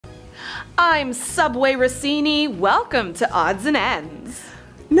I'm Subway Rossini. Welcome to Odds and Ends.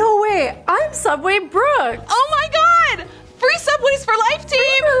 No way, I'm Subway Brooke. Oh my god! Free Subways for life, team!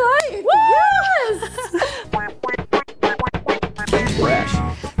 Free for life! Yes! Fresh.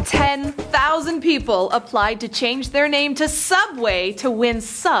 10,000 people applied to change their name to Subway to win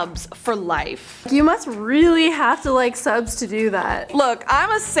subs for life. You must really have to like subs to do that. Look,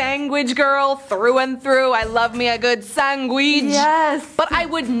 I'm a sandwich girl through and through. I love me a good sandwich. Yes. But I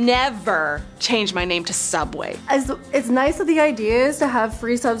would never change my name to Subway. It's nice that the idea is to have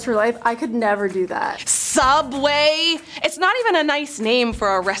free subs for life. I could never do that. Subway? It's not even a nice name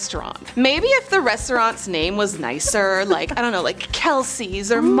for a restaurant. Maybe if the restaurant's name was nicer, like, I don't know, like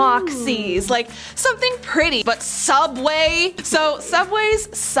Kelsey's or Moxie's, like something pretty, but Subway? So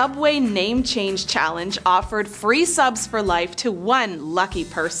Subway's Subway Name Change Challenge offered free subs for life to one lucky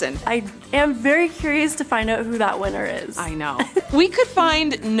person. I am very curious to find out who that winner is. I know. We could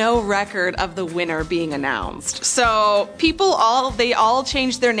find no record of the winner being announced. So people they all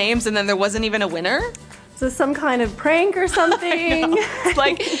changed their names and then there wasn't even a winner? Is this some kind of prank or something? It's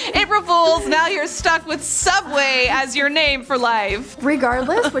like, April Fools, now you're stuck with Subway as your name for life.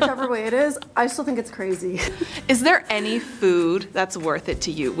 Regardless, whichever way it is, I still think it's crazy. Is there any food that's worth it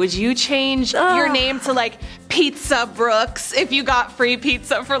to you? Would you change your name to like Pizza Brooks if you got free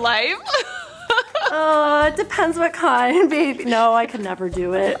pizza for life? It depends what kind, baby. No, I could never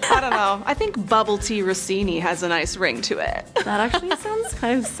do it. I don't know. I think Bubble Tea Rossini has a nice ring to it. That actually sounds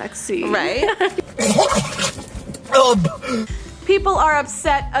kind of sexy. Right? People are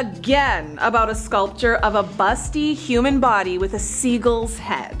upset again about a sculpture of a busty human body with a seagull's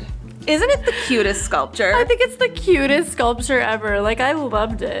head. Isn't it the cutest sculpture? I think it's the cutest sculpture ever. Like, I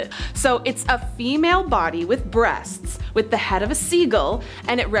loved it. So it's a female body with breasts, with the head of a seagull,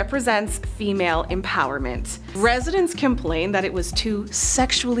 and it represents female empowerment. Residents complained that it was too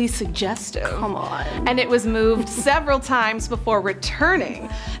sexually suggestive. Come on. And it was moved several times before returning.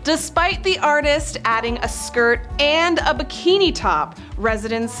 Despite the artist adding a skirt and a bikini top,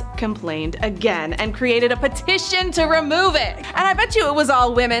 residents complained again and created a petition to remove it. And I bet you it was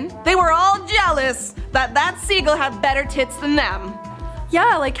all women. They were all jealous that that seagull had better tits than them.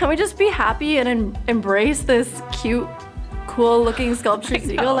 Yeah, like, can we just be happy and embrace this cute, cool looking sculpture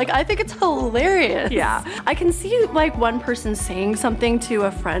seagull? Like, I think it's hilarious. Yeah. I can see like one person saying something to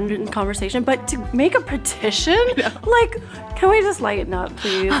a friend in conversation, but to make a petition? Like, can we just lighten up,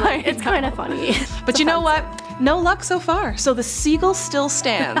 please? Like, it's kind of funny. But you know what? No luck so far, so the seagull still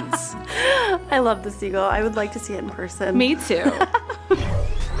stands. I love the seagull. I would like to see it in person. Me too.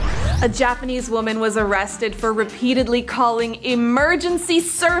 A Japanese woman was arrested for repeatedly calling emergency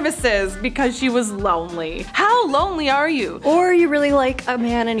services because she was lonely. How lonely are you? Or you really like a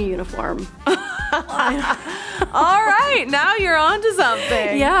man in a uniform. All right, now you're on to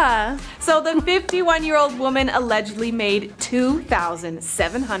something. Yeah. So the 51-year-old woman allegedly made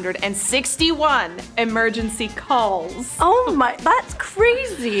 2,761 emergency calls. Oh my, that's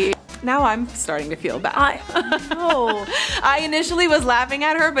crazy. Now I'm starting to feel bad. I know. I initially was laughing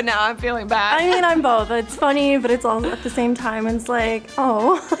at her, but now I'm feeling bad. I mean, I'm both. It's funny, but it's all at the same time. It's like,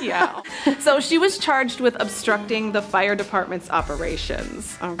 oh. Yeah. So she was charged with obstructing the fire department's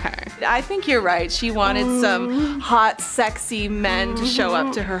operations. Okay. I think you're right. She wanted some hot, sexy men to show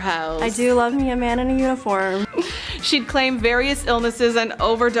up to her house. I do love me a man in a uniform. She'd claimed various illnesses and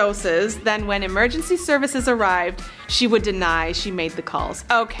overdoses. Then when emergency services arrived, she would deny she made the calls.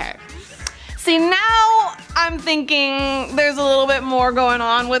 Okay. See, now I'm thinking there's a little bit more going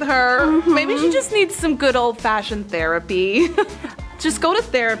on with her. Maybe she just needs some good old-fashioned therapy. Just go to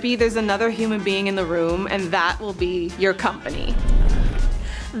therapy, there's another human being in the room, and that will be your company.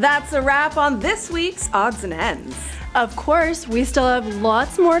 That's a wrap on this week's Odds and Ends. Of course, we still have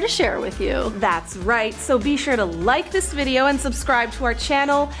lots more to share with you. That's right, so be sure to like this video and subscribe to our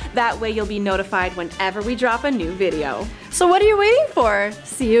channel. That way you'll be notified whenever we drop a new video. So what are you waiting for?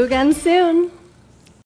 See you again soon.